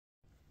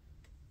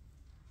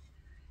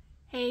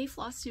Hey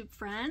Floss Tube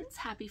friends,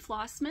 happy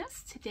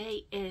Flossmas.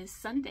 Today is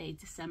Sunday,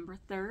 December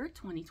 3rd,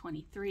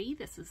 2023.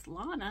 This is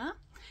Lana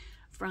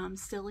from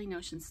Silly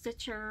Notion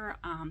Stitcher.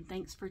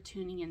 Thanks for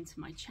tuning into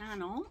my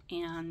channel,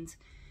 and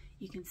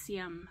you can see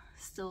I'm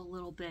still a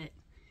little bit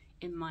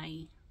in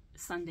my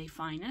Sunday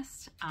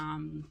finest.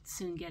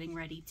 Soon getting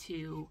ready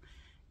to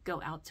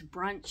go out to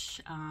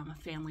brunch, a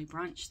family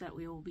brunch that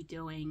we will be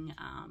doing,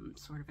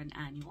 sort of an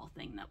annual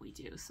thing that we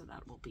do, so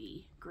that will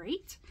be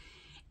great.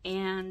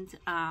 And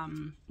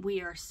we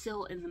are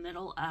still in the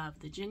middle of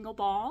the Jingle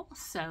Ball.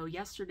 So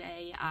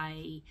yesterday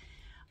I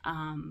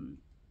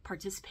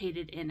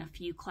participated in a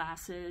few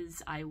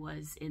classes. I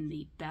was in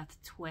the Beth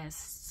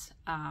Twist's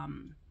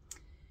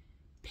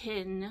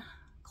pin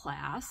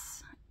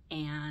class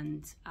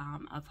and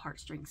of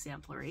heartstring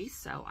samplery.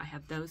 So I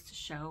have those to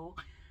show.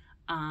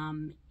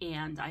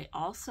 And I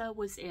also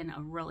was in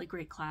a really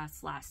great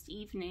class last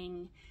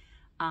evening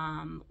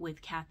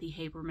with Kathy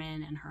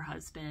Haberman and her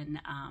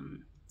husband,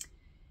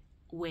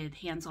 with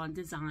hands-on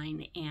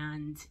design,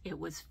 and it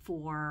was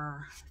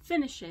for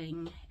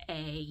finishing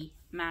a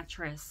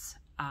mattress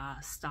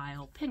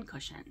style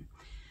pincushion.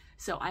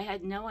 So I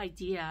had no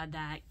idea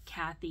that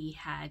Kathy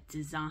had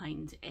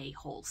designed a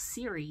whole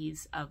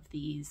series of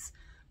these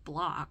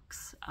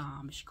blocks.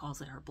 She calls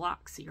it her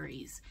block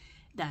series,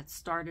 that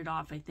started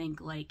off, I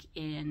think, like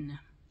in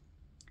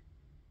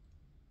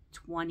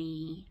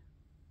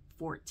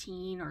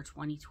 2014 or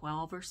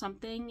 2012 or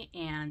something,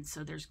 and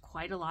so there's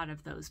quite a lot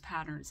of those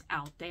patterns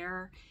out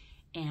there,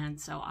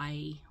 and so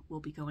I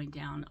will be going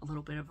down a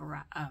little bit of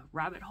a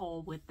rabbit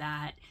hole with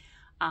that.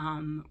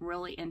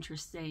 Really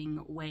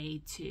interesting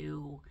way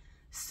to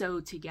sew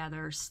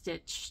together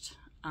stitched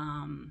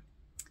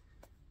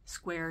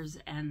squares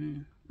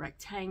and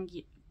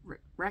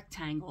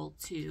rectangle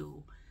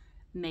to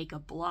make a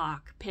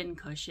block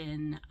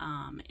pincushion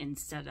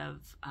instead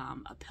of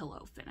a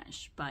pillow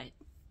finish, but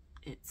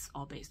it's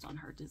all based on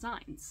her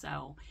design.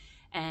 So,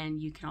 and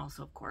you can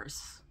also, of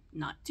course,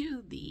 not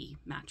do the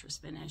mattress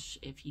finish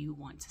if you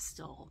want to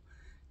still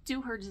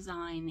do her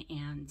design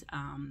and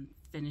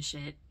finish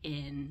it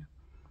in,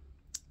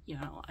 you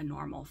know, a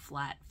normal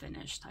flat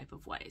finish type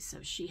of way. So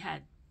she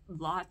had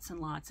lots and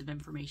lots of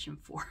information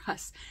for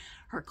us.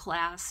 Her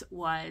class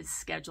was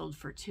scheduled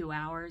for 2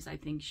 hours. I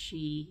think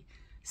she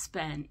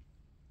spent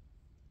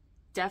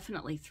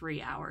definitely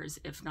 3 hours,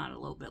 if not a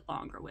little bit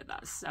longer, with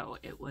us. So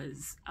it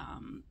was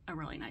a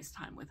really nice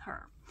time with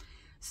her.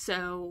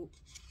 So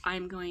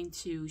I'm going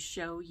to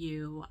show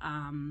you,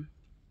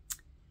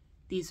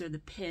 these are the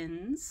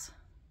pins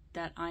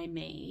that I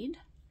made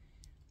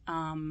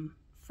from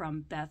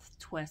Beth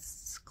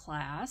Twist's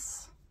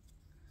class.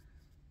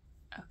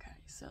 Okay,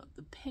 so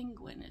the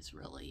penguin is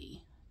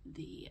really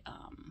the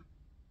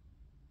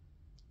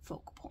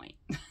focal point.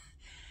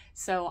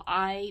 So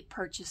I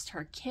purchased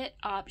her kit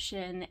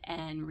option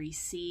and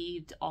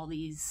received all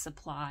these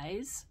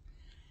supplies,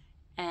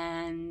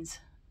 and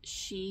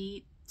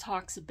she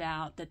talks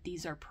about that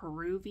these are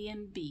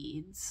Peruvian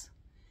beads.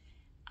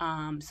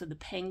 So the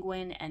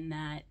penguin and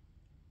that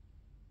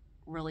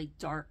really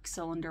dark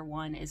cylinder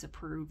one is a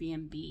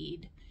Peruvian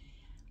bead.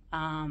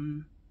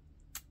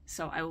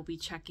 So I will be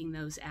checking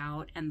those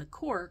out, and the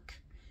cork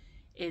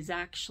is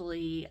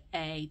actually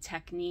a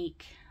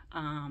technique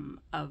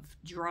of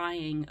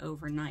drying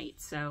overnight.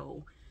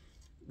 So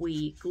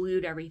we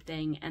glued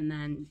everything and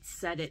then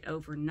set it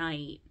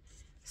overnight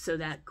so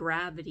that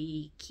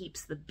gravity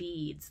keeps the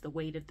beads, the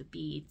weight of the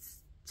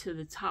beads, to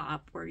the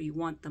top where you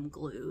want them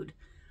glued.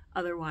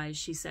 Otherwise,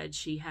 she said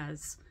she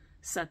has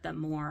set them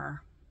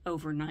more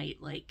overnight,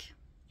 like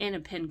in a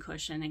pin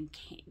cushion, and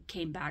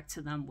came back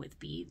to them with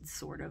beads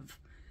sort of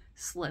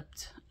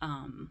slipped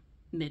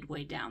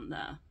midway down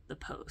the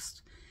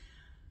post.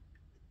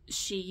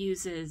 She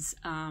uses,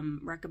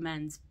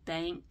 recommends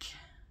bank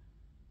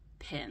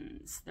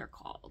pins, they're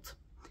called.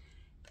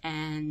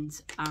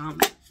 And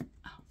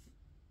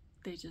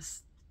they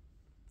just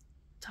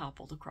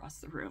toppled across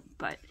the room,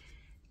 but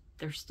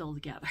they're still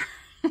together.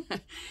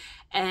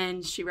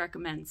 And she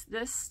recommends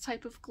this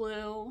type of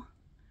glue.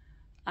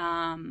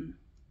 And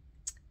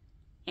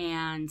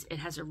it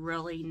has a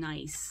really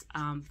nice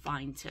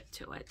fine tip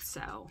to it.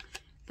 So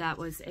that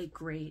was a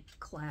great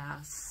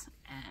class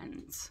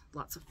and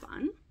lots of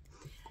fun.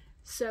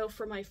 So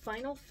for my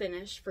final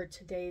finish for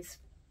today's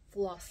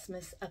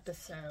Flossmas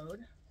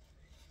episode,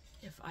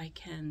 if I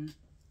can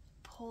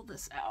pull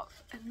this out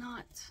and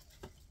not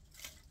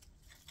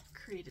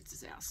create a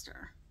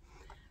disaster.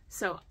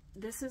 So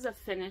this is a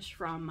finish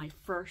from my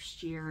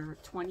first year,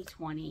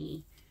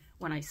 2020,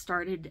 when I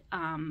started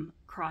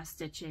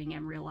cross-stitching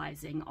and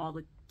realizing all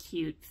the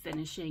cute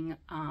finishing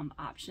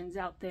options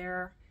out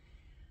there.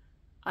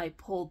 I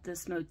pulled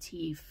this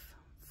motif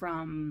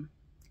from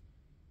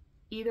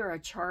either a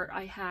chart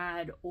I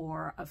had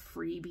or a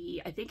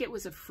freebie. I think it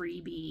was a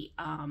freebie.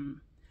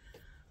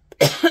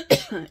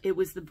 It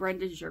was the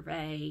Brenda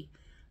Gervais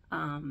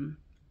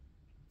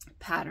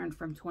pattern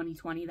from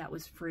 2020 that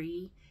was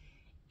free.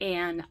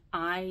 And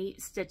I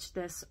stitched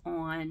this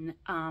on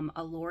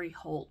a Lori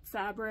Holt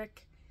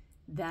fabric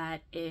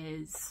that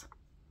is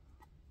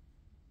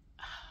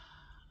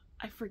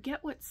I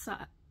forget what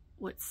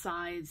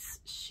size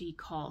she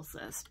calls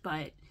this,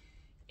 but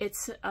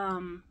it's, is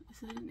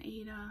it an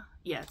Ada?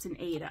 Yeah, it's an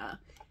Ada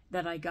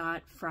that I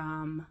got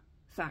from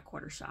Fat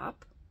Quarter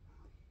Shop.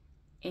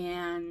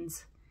 And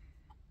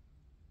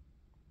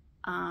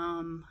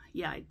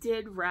yeah, I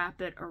did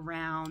wrap it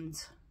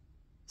around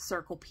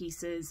circle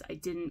pieces. I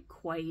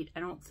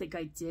don't think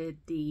I did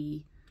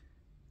the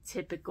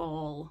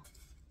typical,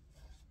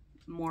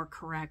 more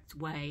correct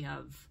way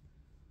of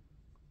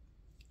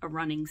a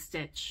running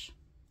stitch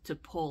to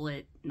pull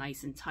it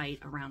nice and tight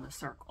around the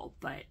circle,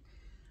 but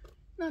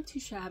not too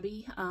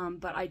shabby.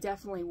 But I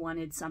definitely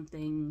wanted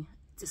something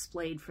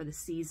displayed for the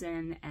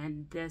season,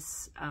 and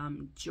this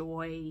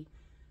Joy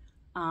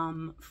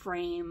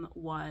frame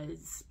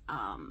was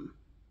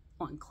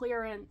on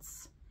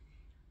clearance.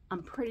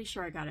 I'm pretty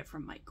sure I got it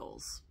from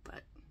Michael's,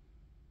 but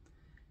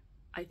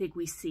I think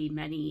we see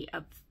many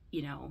of,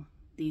 you know,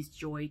 these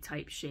Joy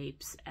type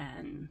shapes,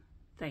 and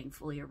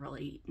thankfully a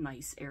really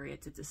nice area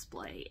to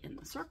display in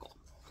the circle.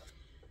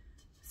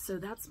 So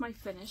that's my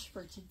finish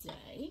for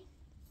today.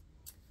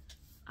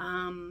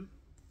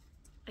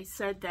 I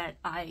said that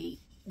I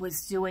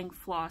was doing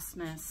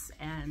Flossmas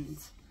and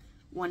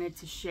wanted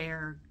to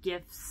share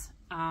gifts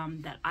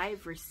that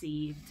I've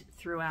received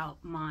throughout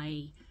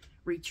my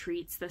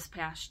retreats this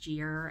past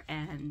year,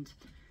 and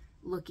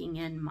looking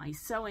in my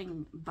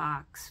sewing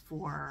box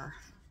for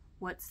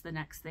what's the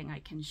next thing I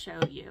can show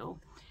you.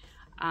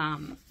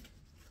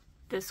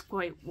 This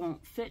quite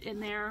won't fit in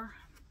there,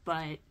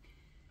 but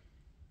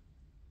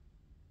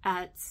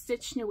at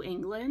Stitch New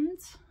England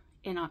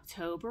in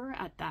October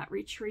at that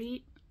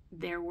retreat,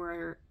 there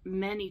were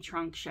many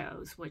trunk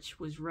shows, which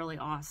was really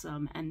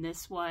awesome. And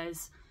this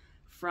was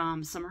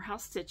from Summer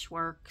House Stitch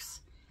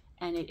Works,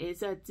 and it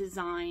is a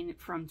design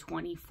from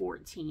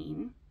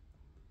 2014.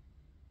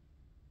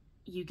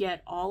 You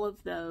get all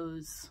of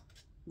those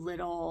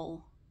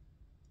little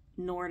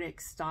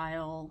Nordic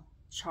style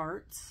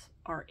charts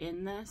are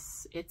in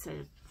this. It's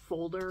a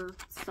folder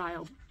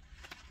style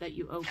that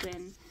you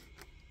open.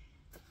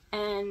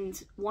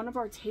 And one of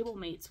our table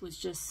mates was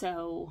just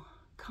so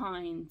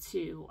kind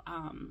to,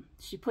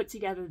 she put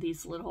together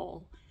these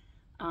little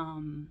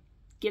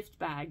gift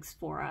bags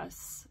for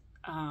us.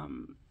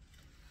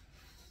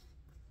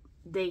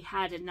 They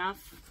had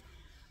enough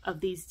of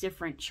these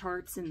different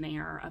charts in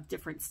there of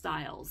different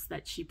styles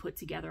that she put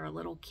together a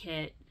little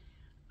kit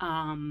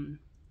of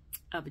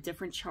a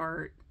different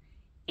chart,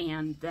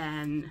 and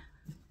then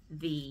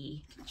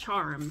the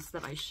charms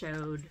that I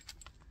showed,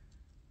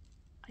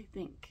 I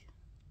think,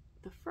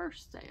 the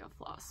first day of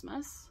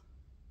Flossmas.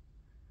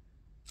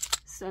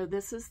 So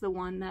this is the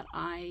one that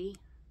I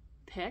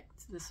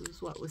picked. This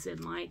is what was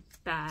in my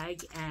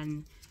bag,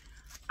 and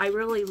I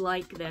really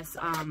like this.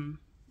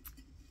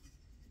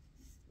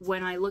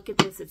 When I look at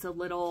this, it's a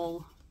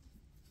little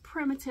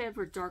primitive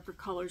or darker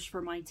colors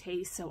for my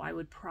taste, so I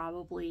would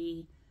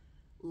probably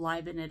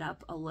liven it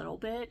up a little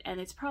bit,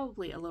 and it's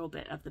probably a little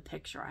bit of the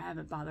picture. I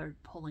haven't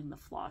bothered pulling the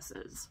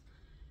flosses.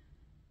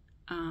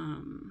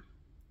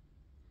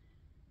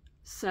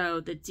 So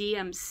the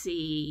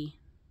DMC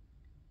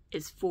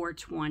is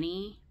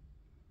 420,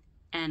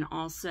 and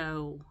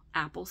also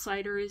apple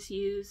cider is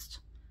used.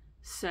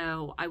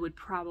 So I would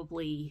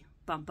probably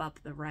bump up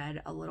the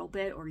red a little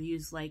bit, or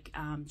use like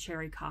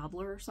cherry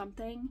cobbler or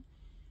something.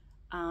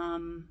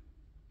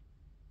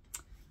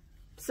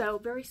 So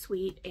very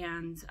sweet,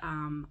 and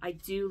I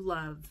do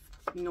love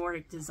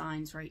Nordic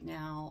designs right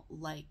now,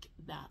 like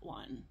that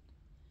one,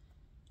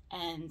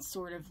 and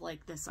sort of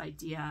like this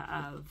idea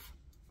of,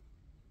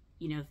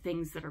 you know,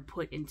 things that are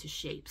put into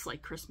shapes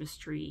like Christmas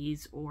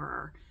trees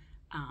or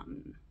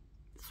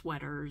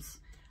sweaters.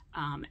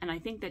 And I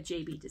think that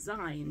JB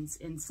Designs,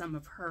 in some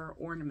of her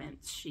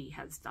ornaments, she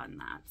has done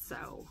that.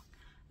 So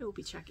I will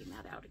be checking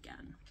that out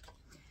again.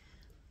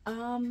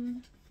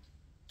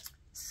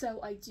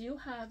 So I do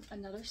have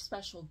another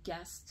special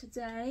guest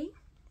today.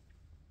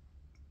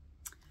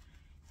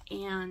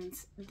 And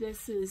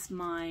this is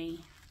my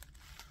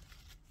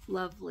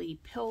lovely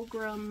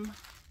pilgrim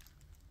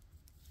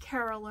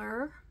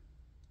caroler.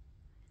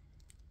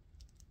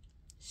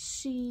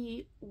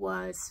 She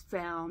was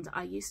found,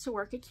 I used to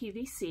work at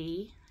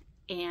QVC,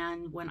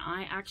 and when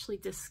I actually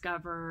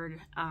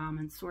discovered,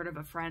 and sort of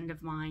a friend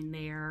of mine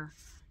there,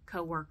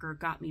 co-worker,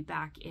 got me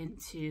back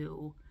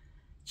into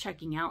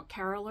checking out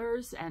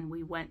carolers, and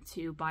we went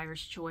to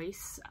Byers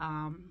Choice.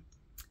 I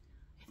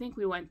think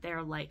we went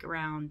there like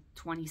around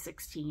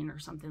 2016 or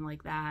something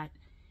like that,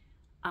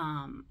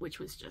 which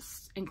was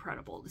just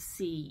incredible to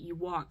see. You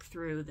walk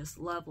through this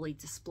lovely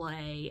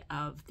display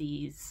of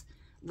these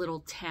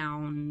little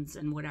towns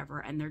and whatever,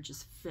 and they're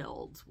just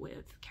filled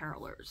with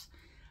carolers.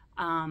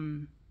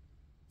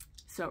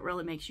 So it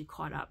really makes you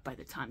caught up by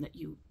the time that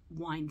you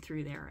wind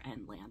through there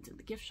and land in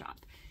the gift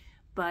shop.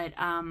 But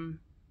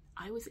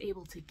I was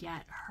able to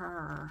get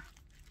her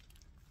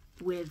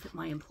with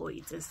my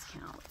employee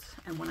discount.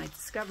 And when I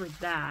discovered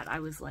that, I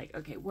was like,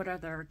 okay, what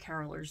other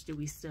carolers do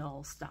we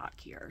still stock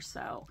here?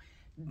 So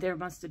there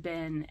must have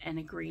been an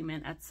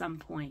agreement at some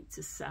point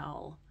to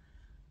sell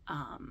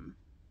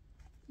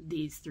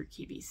these through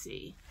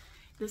QVC.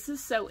 This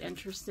is so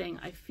interesting.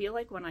 I feel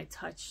like when I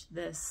touch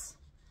this,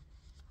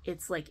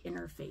 it's like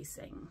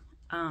interfacing.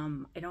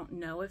 I don't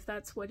know if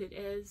that's what it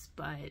is,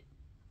 but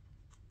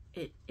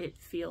it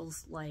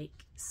feels like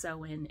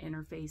sew-in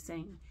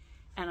interfacing.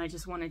 And I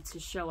just wanted to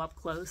show up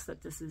close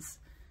that this is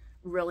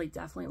really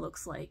definitely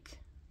looks like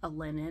a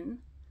linen.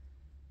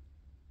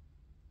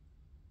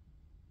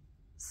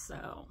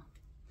 So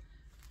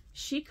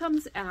she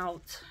comes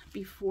out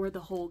before the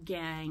whole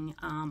gang.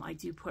 I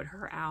do put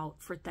her out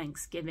for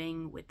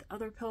Thanksgiving with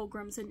other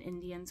pilgrims and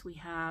Indians we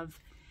have.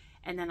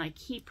 And then I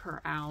keep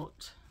her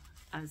out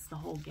as the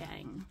whole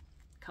gang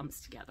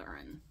comes together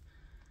and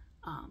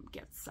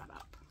gets set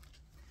up.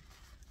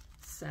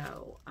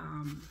 So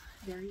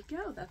there you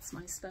go. That's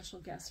my special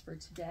guest for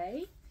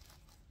today.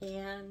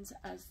 And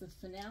as the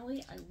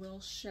finale, I will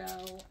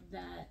show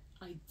that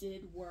I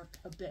did work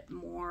a bit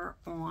more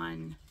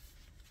on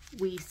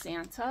Wee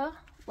Santa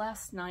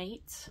last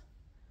night.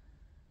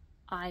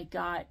 I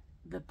got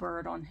the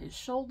bird on his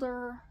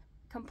shoulder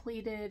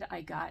completed.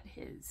 I got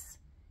his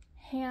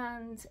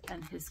hand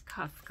and his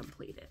cuff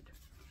completed.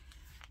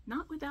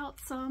 Not without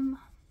some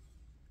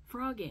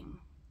frogging.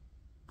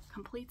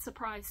 Complete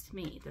surprise to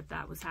me that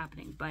that was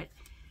happening, but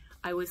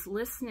I was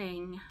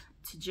listening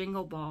to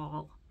Jingle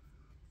Ball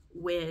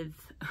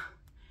with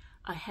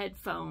a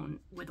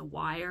headphone with a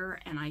wire,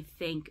 and I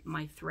think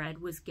my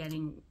thread was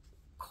getting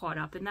caught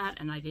up in that,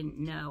 and I didn't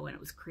know, and it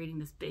was creating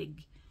this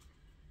big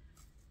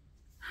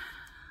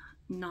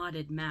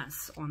knotted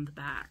mess on the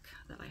back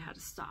that I had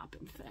to stop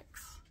and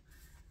fix.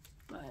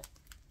 But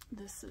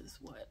this is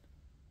what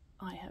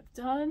I have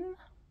done.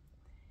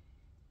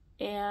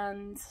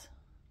 And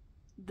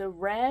the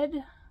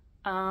red,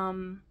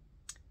 I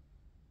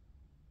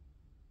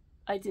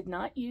did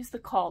not use the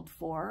called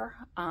for.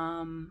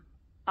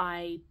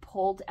 I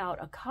pulled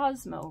out a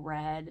Cosmo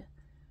red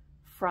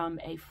from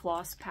a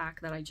floss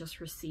pack that I just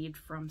received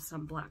from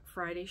some Black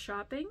Friday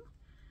shopping.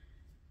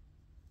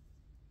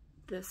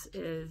 This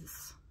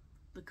is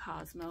the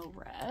Cosmo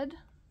red,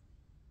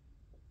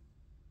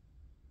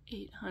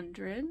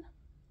 800.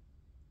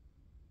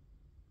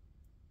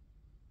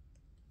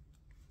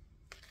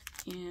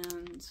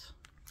 And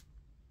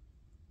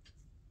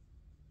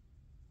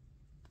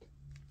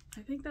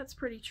I think that's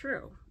pretty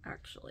true,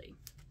 actually.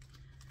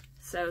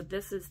 So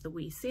this is the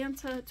Wee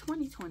Santa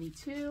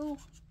 2022.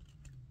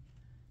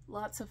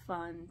 Lots of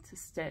fun to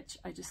stitch.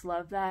 I just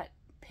love that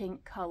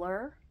pink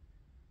color.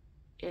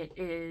 It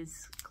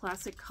is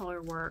Classic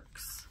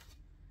Colorworks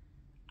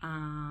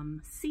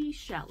C.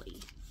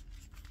 Shelley.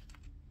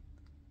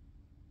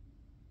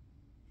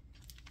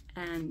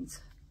 And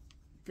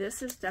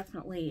this is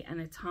definitely an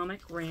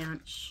Atomic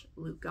Ranch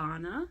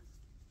Lugana.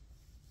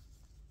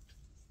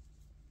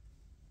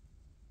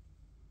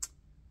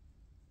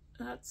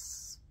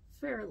 That's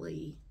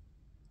fairly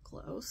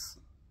close.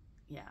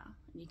 Yeah,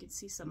 and you can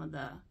see some of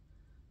the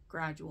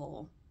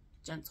gradual,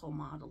 gentle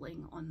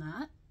modeling on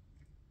that.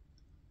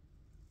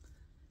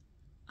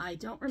 I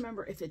don't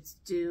remember if it's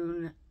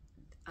Dune.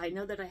 I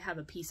know that I have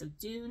a piece of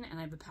Dune and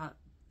I have a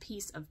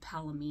piece of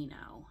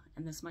Palomino,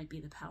 and this might be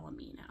the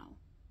Palomino.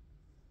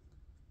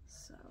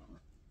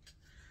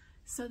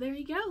 So there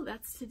you go.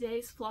 That's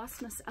today's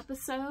Flossmas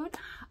episode.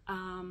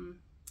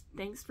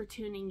 Thanks for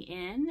tuning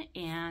in,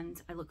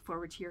 and I look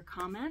forward to your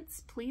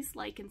comments. Please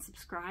like and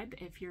subscribe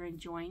if you're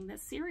enjoying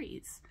this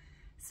series.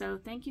 So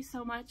thank you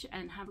so much,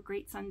 and have a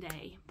great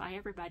Sunday. Bye,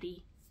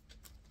 everybody.